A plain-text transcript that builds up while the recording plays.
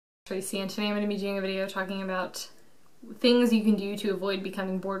Tracy, and today I'm going to be doing a video talking about things you can do to avoid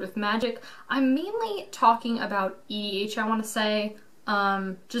becoming bored with Magic. I'm mainly talking about EDH, I want to say,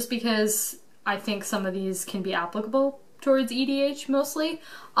 just because I think some of these can be applicable towards EDH mostly,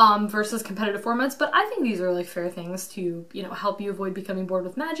 versus competitive formats, but I think these are like fair things to, you know, help you avoid becoming bored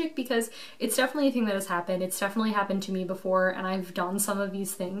with Magic, because it's definitely a thing that has happened. It's definitely happened to me before, and I've done some of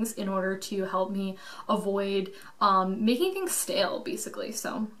these things in order to help me avoid making things stale, basically.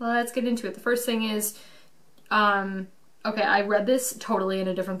 So let's get into it. The first thing is, okay, I read this totally in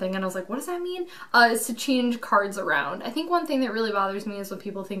a different thing and I was like, what does that mean? It's to change cards around. I think one thing that really bothers me is when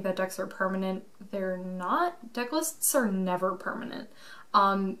people think that decks are permanent. They're not. Deck lists are never permanent.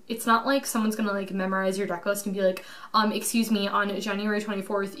 It's not like someone's gonna like memorize your deck list and be like, excuse me, on January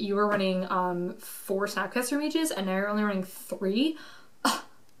 24th, you were running 4 Snapcaster Mages and now you're only running 3.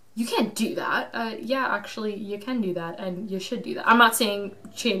 You can't do that. Yeah, actually, you can do that, and you should do that. I'm not saying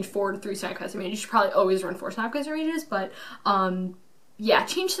change 4 to 3 Snapcaster Mages. You should probably always run 4 Snapcaster Mages, but yeah,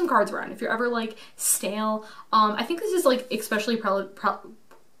 change some cards around. If you're ever like stale, I think this is like especially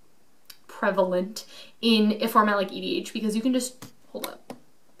prevalent in a format like EDH, because you can just hold up.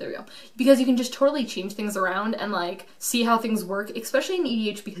 There we go. Because you can just totally change things around and like see how things work, especially in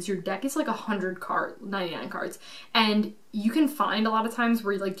EDH, because your deck is like 99 cards, and you can find a lot of times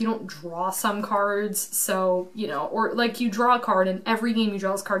where like you don't draw some cards, so you know, or like you draw a card and every game you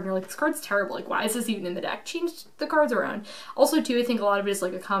draw this card and you're like, this card's terrible, like why is this even in the deck? Change the cards around. Also too, I think a lot of it is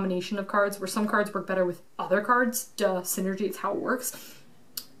like a combination of cards where some cards work better with other cards. Duh, synergy, it's how it works.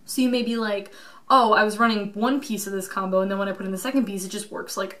 So you may be like, oh, I was running one piece of this combo and then when I put in the second piece, it just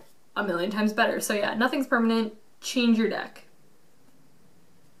works like a million times better. So yeah, nothing's permanent. Change your deck.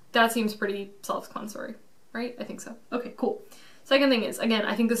 That seems pretty self-explanatory, right? I think so. Okay, cool. Second thing is, again,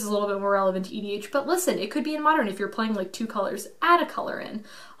 I think this is a little bit more relevant to EDH, but listen, it could be in Modern if you're playing like 2 colors, add a color in.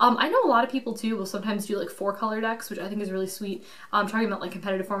 I know a lot of people too will sometimes do like 4 color decks, which I think is really sweet. I'm talking about like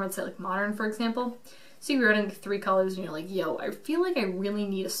competitive formats, say like Modern, for example. So you're running 3 colors and you're like, yo, I feel like I really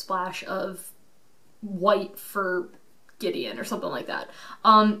need a splash of white for Gideon or something like that.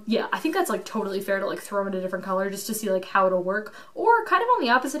 Yeah, I think that's like totally fair to like throw in a different color just to see like how it'll work. Or kind of on the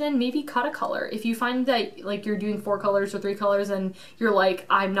opposite end, maybe cut a color. If you find that like you're doing 4 colors or 3 colors and you're like,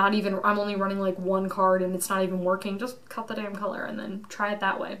 I'm only running like 1 card and it's not even working, just cut the damn color and then try it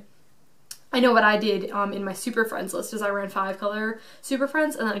that way. I know what I did in my Super Friends list is I ran 5 color Super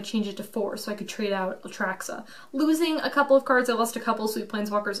Friends and then I changed it to 4 so I could trade out Atraxa. Losing a couple of cards, I lost a couple Sweet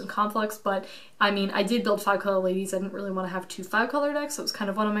Planeswalkers and Conflicts, but I mean, I did build 5 color ladies. I didn't really want to have 2 5 color decks, so it was kind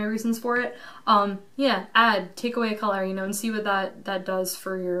of one of my reasons for it. Yeah, take away a color, you know, and see what that does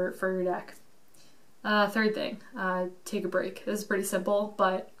for your deck. Third thing, take a break. This is pretty simple,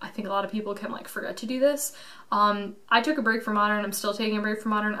 but I think a lot of people can like forget to do this. I took a break from Modern. I'm still taking a break from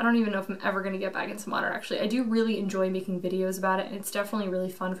Modern. I don't even know if I'm ever going to get back into Modern, actually. I do really enjoy making videos about it, and it's definitely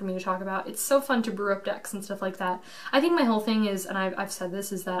really fun for me to talk about. It's so fun to brew up decks and stuff like that. I think my whole thing is, and I've said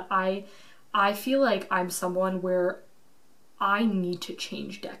this, is that I feel like I'm someone where I need to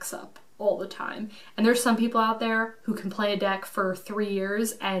change decks up all the time. And there's some people out there who can play a deck for 3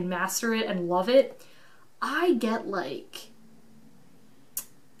 years and master it and love it. I get like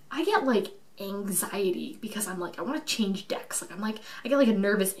anxiety because I'm like, I want to change decks. Like I get like a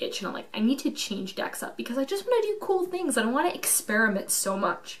nervous itch and I'm like, I need to change decks up because I just want to do cool things. I don't want to experiment so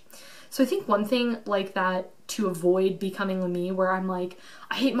much. So I think one thing like that to avoid becoming me, where I'm like,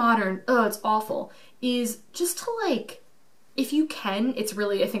 I hate Modern, oh, it's awful, is just to like, if you can, it's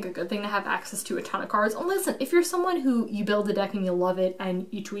really, I think, a good thing to have access to a ton of cards. And listen, if you're someone who you build a deck and you love it and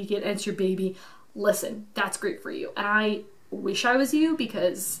you tweak it and it's your baby, listen, that's great for you. And I wish I was you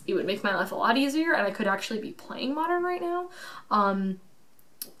because it would make my life a lot easier and I could actually be playing Modern right now,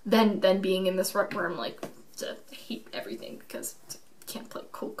 than being in this rut where I'm like, I hate everything because I can't play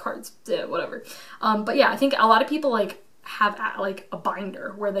cool cards, whatever. But yeah, I think a lot of people like have like a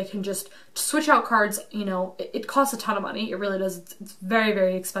binder where they can just switch out cards. You know, it costs a ton of money. It really does. It's very,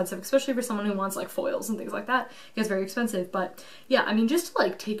 very expensive, especially for someone who wants like foils and things like that. It gets very expensive. But yeah, I mean, just to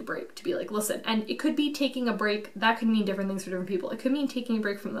like take a break, to be like, listen, and it could be taking a break. That could mean different things for different people. It could mean taking a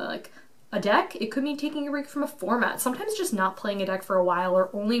break from the, like, a deck. It could mean taking a break from a format. Sometimes just not playing a deck for a while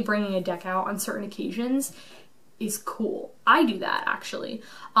or only bringing a deck out on certain occasions is cool. I do that, actually.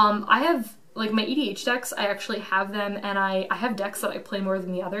 I have like my EDH decks, I actually have them, and I have decks that I play more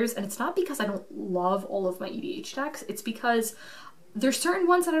than the others, and it's not because I don't love all of my EDH decks, it's because there's certain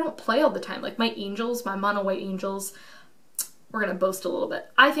ones that I don't play all the time. Like my Angels, my mono white Angels, we're gonna boast a little bit.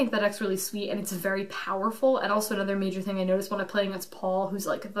 I think that deck's really sweet and it's very powerful. And also another major thing I noticed when I play against Paul, who's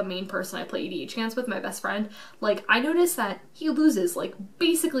like the main person I play EDH against with, my best friend, like I noticed that he loses like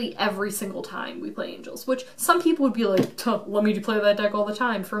basically every single time we play Angels, which some people would be like, let me play that deck all the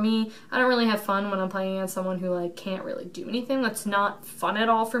time. For me, I don't really have fun when I'm playing against someone who like can't really do anything. That's not fun at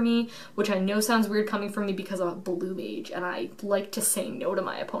all for me, which I know sounds weird coming from me because I'm a blue mage and I like to say no to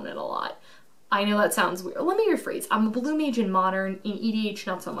my opponent a lot. I know that sounds weird. Let me rephrase. I'm a blue mage in Modern. In EDH,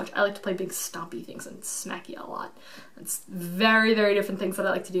 not so much. I like to play big stompy things and smack you a lot. That's very, very different things that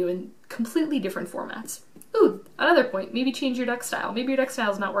I like to do in completely different formats. Ooh, another point. Maybe change your deck style. Maybe your deck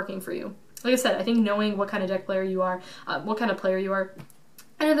style is not working for you. Like I said, I think knowing what kind of deck player you are, what kind of player you are.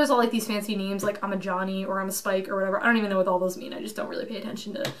 I know there's all like these fancy names like I'm a Johnny or I'm a Spike or whatever. I don't even know what all those mean. I just don't really pay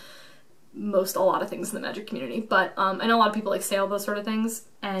attention to a lot of things in the Magic community. But I know a lot of people like say all those sort of things,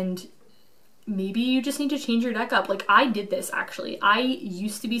 and maybe you just need to change your deck up. Like I did this actually. I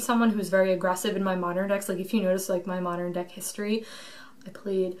used to be someone who's very aggressive in my Modern decks. Like if you notice like my Modern deck history, I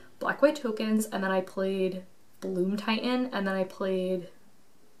played black-white tokens, and then I played Bloom Titan, and then I played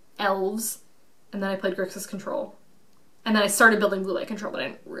Elves, and then I played Grixis Control. And then I started building blue-white control, but I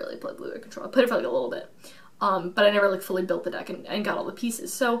didn't really play blue-white control. I played it for like a little bit. But I never like fully built the deck and got all the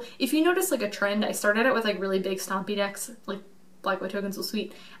pieces. So if you notice like a trend, I started out with like really big stompy decks, like black-white tokens was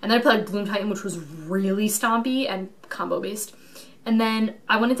sweet. And then I played Bloom Titan, which was really stompy and combo-based. And then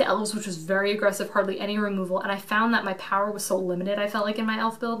I went into Elves, which was very aggressive, hardly any removal, and I found that my power was so limited, I felt like, in my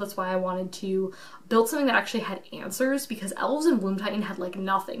Elf build. That's why I wanted to build something that actually had answers, because Elves and Bloom Titan had, like,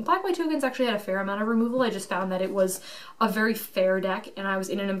 nothing. Black-White Tokens actually had a fair amount of removal. I just found that it was a very fair deck, and I was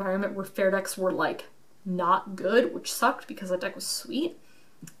in an environment where fair decks were, like, not good, which sucked because that deck was sweet.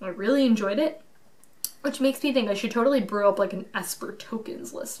 I really enjoyed it. Which makes me think I should totally brew up like an Esper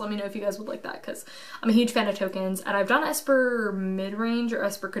tokens list. Let me know if you guys would like that, because I'm a huge fan of tokens, and I've done Esper mid-range or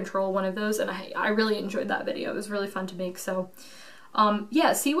Esper control, one of those, and I really enjoyed that video. It was really fun to make. So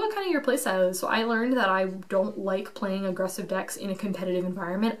yeah, see what kind of your playstyle is. So I learned that I don't like playing aggressive decks in a competitive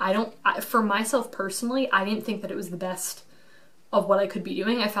environment. For myself personally, I didn't think that it was the best of what I could be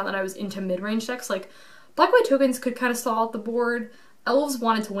doing. I found that I was into mid-range decks. Like black-white tokens could kind of stall out the board. Elves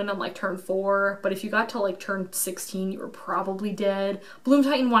wanted to win on like turn 4, but if you got to like turn 16, you were probably dead. Bloom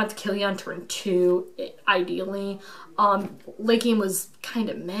Titan wanted to kill you on turn 2, ideally. Late game was kind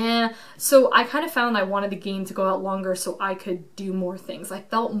of meh. So I kind of found I wanted the game to go out longer so I could do more things. I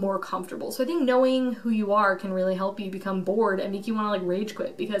felt more comfortable. So I think knowing who you are can really help you become bored and make you want to like rage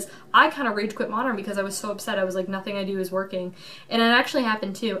quit, because I kind of rage quit Modern because I was so upset. I was like, nothing I do is working. And it actually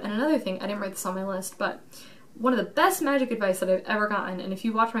happened too. And another thing, I didn't write this on my list, but one of the best Magic advice that I've ever gotten, and if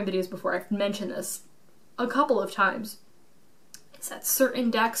you watch my videos before, I've mentioned this a couple of times, is that certain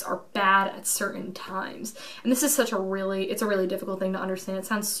decks are bad at certain times. And this is it's a really difficult thing to understand. It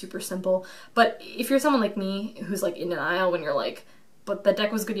sounds super simple, but if you're someone like me who's like in denial when you're like, but that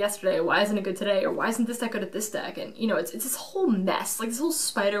deck was good yesterday, why isn't it good today? Or why isn't this deck good at this deck? And you know, it's this whole mess, like this whole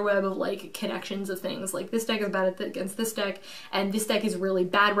spider web of like connections of things. Like this deck is bad against this deck, and this deck is really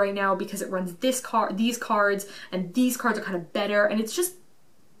bad right now because it runs these cards, and these cards are kind of better, and it's just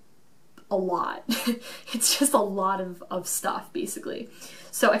a lot. It's just a lot of stuff, basically.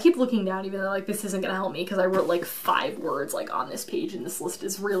 So I keep looking down, even though like this isn't gonna help me because I wrote like 5 words like on this page, and this list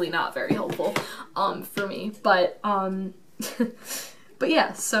is really not very helpful for me. But but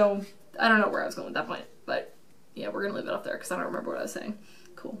yeah, so I don't know where I was going with that point, but yeah, we're gonna leave it up there because I don't remember what I was saying.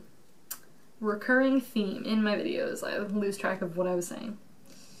 Cool. Recurring theme in my videos. I lose track of what I was saying.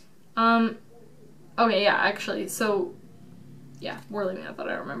 Okay, yeah, actually, so yeah, we're leaving that, I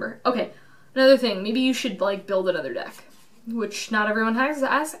don't remember. Okay, another thing, maybe you should like build another deck, which not everyone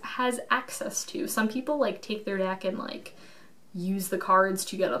has access to. Some people like take their deck and like use the cards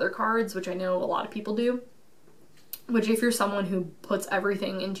to get other cards, which I know a lot of people do. Which if you're someone who puts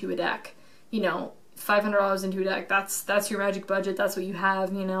everything into a deck, you know, $500 into a deck, that's your Magic budget, that's what you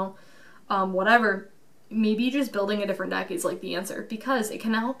have, you know, whatever. Maybe just building a different deck is like the answer, because it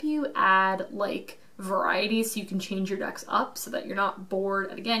can help you add like variety so you can change your decks up so that you're not bored,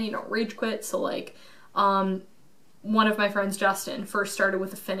 and again, you don't rage quit. So like one of my friends, Justin, first started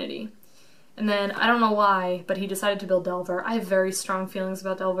with Affinity, and then I don't know why, but he decided to build Delver. I have very strong feelings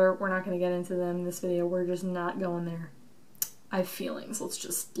about Delver. We're not going to get into them in this video. We're just not going there. I have feelings. Let's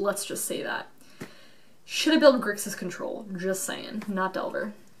just say that. Should have built Grixis Control. Just saying. Not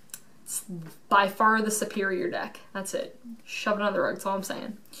Delver. It's by far the superior deck. That's it. Shove it on the rug. That's all I'm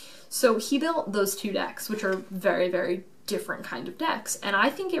saying. So he built those 2 decks, which are very, very different kind of decks, and I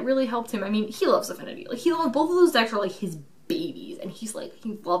think it really helped him. I mean, he loves Affinity. Like, both of those decks are like his babies, and he's like,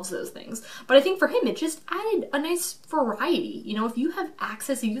 he loves those things. But I think for him, it just added a nice variety. You know, if you have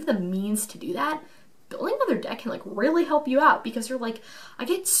access, if you have the means to do that, building another deck can like really help you out, because you're like, I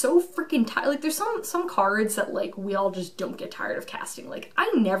get so freaking tired. Like there's some cards that like we all just don't get tired of casting. Like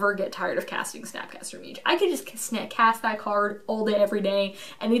I never get tired of casting Snapcaster Mage. I could just cast that card all day, every day,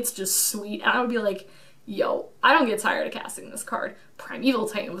 and it's just sweet. And I would be like, yo, I don't get tired of casting this card. Primeval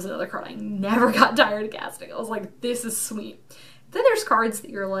Titan was another card I never got tired of casting. I was like, this is sweet. Then there's cards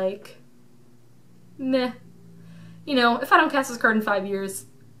that you're like, meh. You know, if I don't cast this card in 5 years,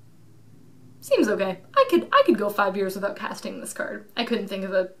 seems okay. I could go 5 years without casting this card. I couldn't think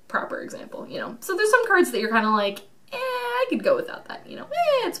of a proper example, you know. So there's some cards that you're kind of like, I could go without that, you know.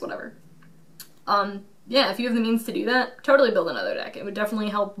 It's whatever. Yeah, if you have the means to do that, totally build another deck. It would definitely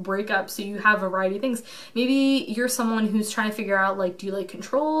help break up so you have a variety of things. Maybe you're someone who's trying to figure out, like, do you like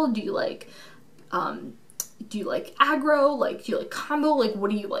control? Do you like aggro? Like, do you like combo? Like,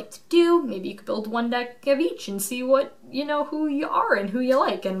 what do you like to do? Maybe you could build one deck of each and see what, you know, who you are and who you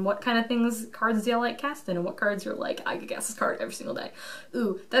like and what kind of cards do you like casting and what cards you're like, I could cast this card every single day.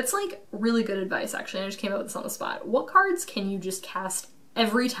 Ooh, that's like really good advice, actually. I just came up with this on the spot. What cards can you just cast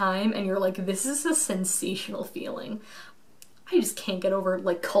every time and you're like, this is a sensational feeling? I just can't get over,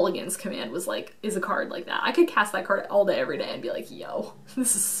 like, Culligan's Command is a card like that. I could cast that card all day, every day and be like, yo,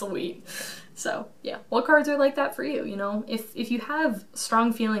 this is sweet. So, yeah, what cards are like that for you, you know? If you have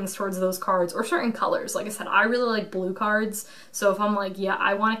strong feelings towards those cards, or certain colors, like I said, I really like blue cards, so if I'm like, yeah,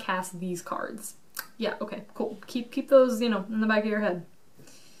 I want to cast these cards, yeah, okay, cool. Keep those, you know, in the back of your head.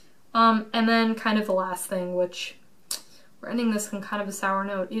 And then kind of the last thing, which we're ending this on kind of a sour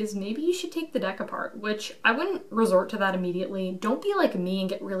note, is maybe you should take the deck apart, which I wouldn't resort to that immediately. Don't be like me and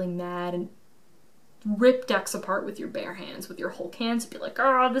get really mad and rip decks apart with your bare hands, with your Hulk hands, be like,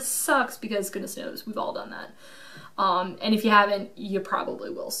 oh, this sucks, because goodness knows, we've all done that. And if you haven't, you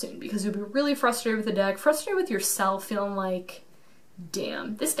probably will soon, because you'll be really frustrated with the deck, frustrated with yourself, feeling like,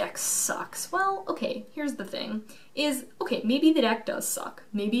 damn, this deck sucks. Well, okay, here's the thing, is, okay, maybe the deck does suck.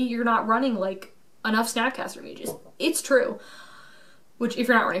 Maybe you're not running, like, enough Snapcaster Mages. It's true. Which, if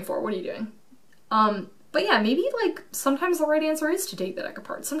you're not running 4, what are you doing? But yeah, maybe, like, sometimes the right answer is to take the deck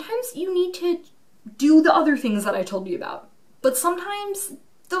apart. Sometimes you need to do the other things that I told you about. But sometimes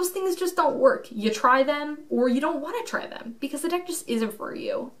those things just don't work. You try them, or you don't want to try them, because the deck just isn't for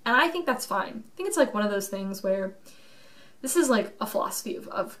you. And I think that's fine. I think it's like one of those things where, this is like a philosophy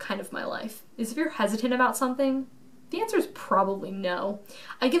of kind of my life, is if you're hesitant about something, the answer is probably no.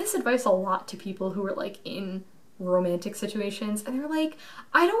 I give this advice a lot to people who are like in romantic situations, and they're like,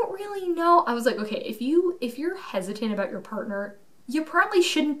 I don't really know. I was like, okay, if you're hesitant about your partner, you probably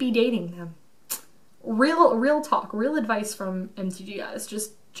shouldn't be dating them. Real talk, real advice from MTG guys.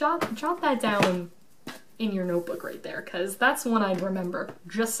 Just jot that down in your notebook right there, because that's one I'd remember.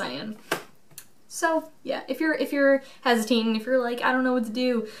 Just saying. So yeah, if you're hesitating, if you're like, I don't know what to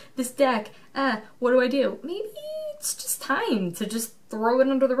do, this deck, what do I do? Maybe it's just time to just throw it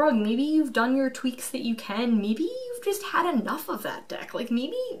under the rug. Maybe you've done your tweaks that you can. Maybe you've just had enough of that deck. Like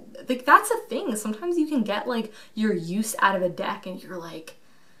maybe, like that's a thing. Sometimes you can get like your use out of a deck and you're like,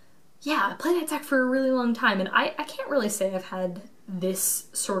 yeah, I played that deck for a really long time. And I can't really say I've had this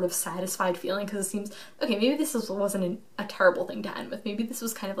sort of satisfied feeling, because it seems, okay, maybe this wasn't a terrible thing to end with. Maybe this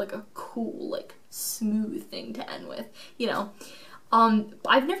was kind of like a cool, like smooth thing to end with, you know?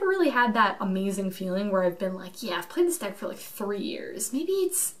 I've never really had that amazing feeling where I've been like, yeah, I've played this deck for like 3 years. Maybe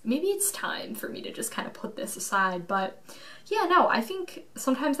it's time for me to just kind of put this aside. But yeah, no, I think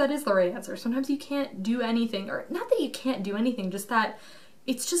sometimes that is the right answer. Sometimes you can't do anything, or not that you can't do anything, just that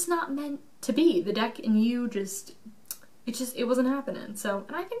it's just not meant to be. The deck and you it wasn't happening. So,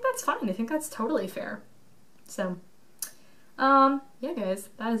 and I think that's fine. I think that's totally fair. So, yeah guys,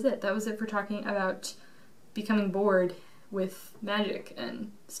 that is it. That was it for talking about becoming bored with Magic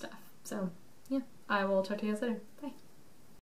and stuff. So, yeah, I will talk to you guys later. Bye.